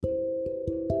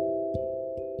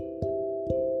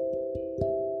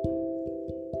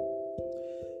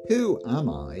Who Am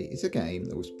I is a game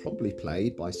that was probably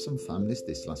played by some families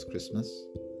this last Christmas.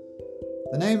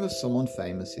 The name of someone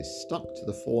famous is stuck to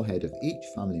the forehead of each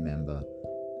family member,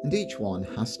 and each one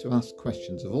has to ask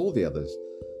questions of all the others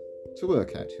to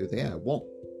work out who they are, what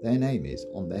their name is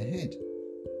on their head.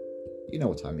 You know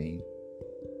what I mean.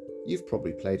 You've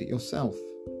probably played it yourself.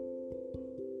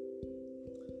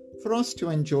 For us to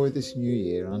enjoy this new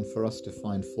year and for us to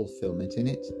find fulfillment in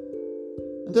it,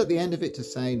 and at the end of it to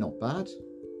say not bad,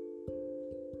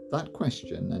 that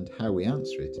question and how we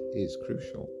answer it is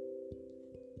crucial.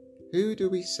 Who do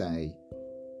we say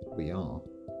we are?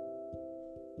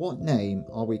 What name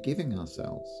are we giving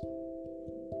ourselves?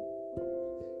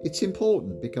 It's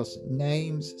important because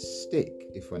names stick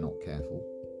if we're not careful.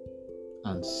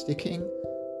 And sticking,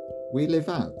 we live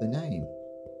out the name.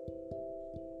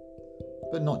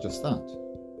 But not just that.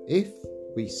 If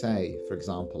we say, for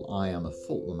example, I am a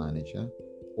football manager,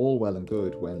 all well and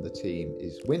good when the team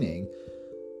is winning,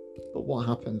 but what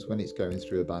happens when it's going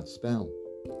through a bad spell?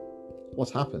 What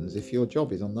happens if your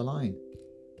job is on the line?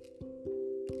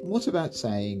 And what about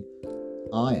saying,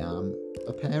 I am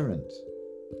a parent?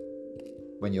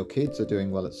 When your kids are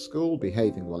doing well at school,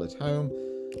 behaving well at home,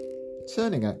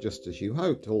 turning out just as you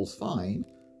hoped, all's fine.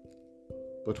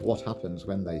 But what happens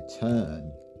when they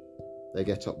turn? They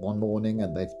get up one morning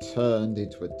and they've turned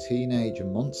into a teenage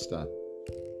monster.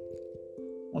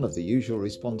 One of the usual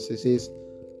responses is,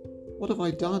 what have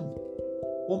I done?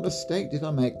 What mistake did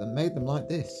I make that made them like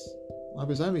this? I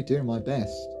was only doing my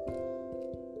best.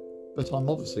 But I'm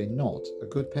obviously not a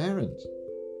good parent.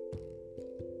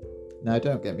 Now,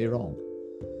 don't get me wrong.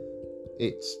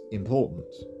 It's important,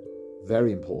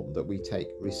 very important, that we take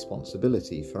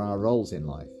responsibility for our roles in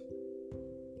life.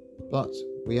 But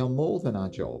we are more than our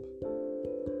job.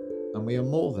 And we are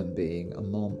more than being a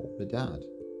mom or a dad.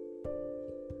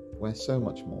 We're so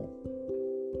much more.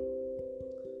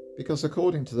 Because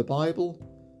according to the Bible,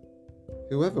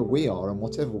 whoever we are and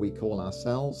whatever we call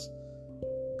ourselves,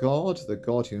 God, the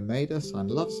God who made us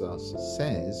and loves us,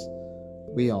 says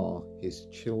we are his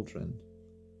children.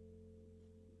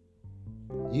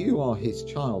 You are his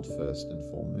child first and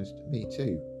foremost, me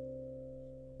too.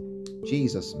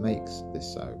 Jesus makes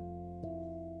this so.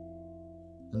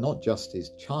 And not just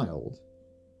his child,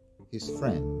 his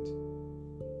friend.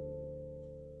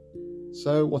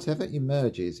 So whatever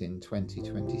emerges in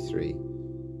 2023,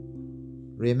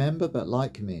 remember that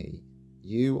like me,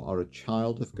 you are a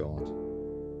child of God.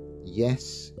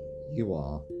 Yes, you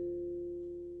are.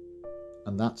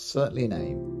 And that's certainly a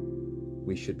name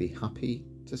we should be happy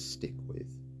to stick with.